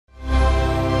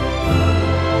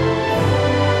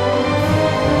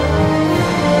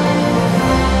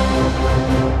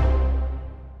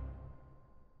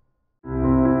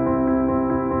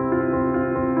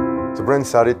plan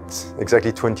started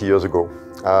exactly 20 years ago,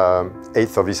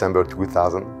 8th of December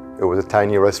 2000. It was a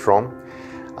tiny restaurant.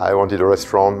 I wanted a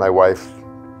restaurant. My wife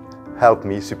helped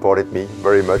me, supported me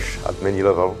very much at many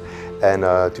levels. And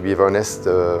to be very honest,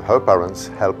 her parents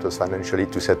helped us financially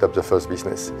to set up the first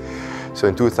business. So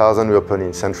in 2000, we opened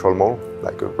in Central Mall,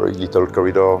 like a very little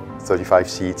corridor, 35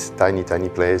 seats, tiny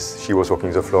place. She was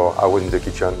working the floor, I was in the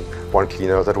kitchen, one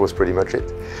cleaner, that was pretty much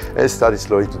it. And it started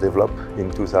slowly to develop.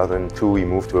 In 2002, we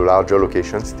moved to a larger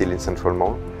location, still in Central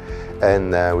Mall.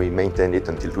 And we maintained it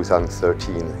until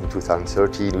 2013. In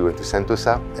 2013, we went to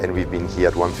Sentosa, and we've been here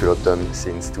at Fullerton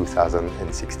since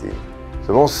 2016.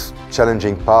 The most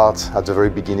challenging part at the very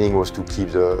beginning was to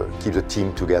keep the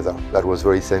team together. That was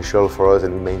very essential for us,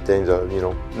 and we maintained,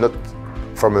 not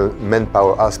from a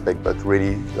manpower aspect, but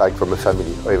really like from a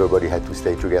family. Everybody had to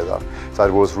stay together. So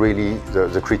that was really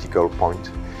the critical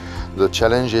point. The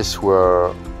challenges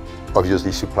were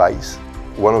obviously supplies.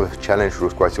 One of the challenges that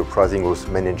was quite surprising was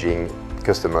managing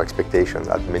customer expectations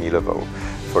at many levels.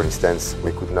 For instance,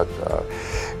 we could not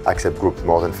accept groups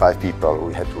more than 5 people.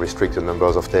 We had to restrict the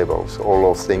numbers of tables. All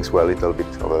those things were a little bit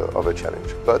of a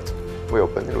challenge, but we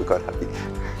opened and we got happy.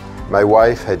 My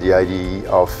wife had the idea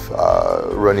of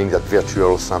running that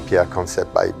virtual Saint Pierre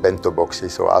concept by bento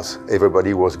boxes. So as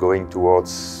everybody was going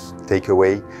towards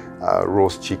takeaway,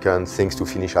 roast chicken, things to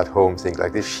finish at home, things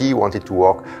like this, she wanted to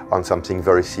work on something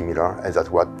very similar, and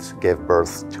that's what gave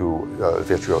birth to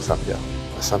virtual Saint Pierre.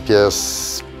 Saint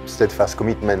Pierre's steadfast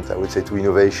commitment, I would say, to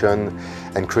innovation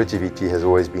and creativity has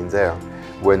always been there.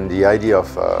 When the idea of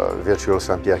virtual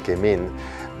Saint Pierre came in,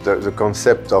 the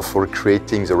concept of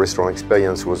recreating the restaurant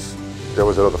experience there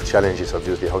was a lot of challenges,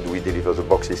 obviously. How do we deliver the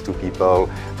boxes to people,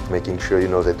 making sure,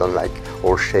 they don't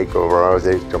all shake over,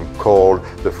 they become cold,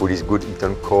 the food is good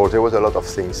eaten cold. There was a lot of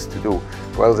things to do.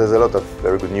 Well, there's a lot of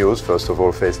very good news. First of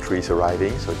all, phase 3 is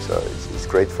arriving, so it's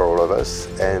great for all of us.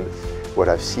 And what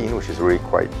I've seen, which is really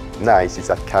quite nice, is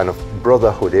that kind of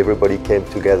brotherhood. Everybody came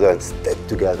together and stepped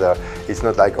together. It's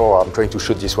not like, oh, I'm trying to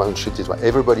shoot this one, shoot this one.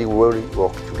 Everybody really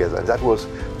worked together. And that was,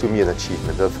 to me, an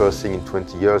achievement. The first thing in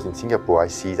 20 years in Singapore, I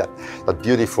see that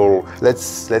beautiful,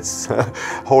 let's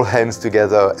hold hands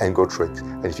together and go through it.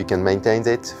 And if you can maintain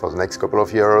it for the next couple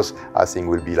of years, I think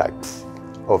we'll be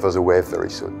over the wave very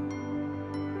soon.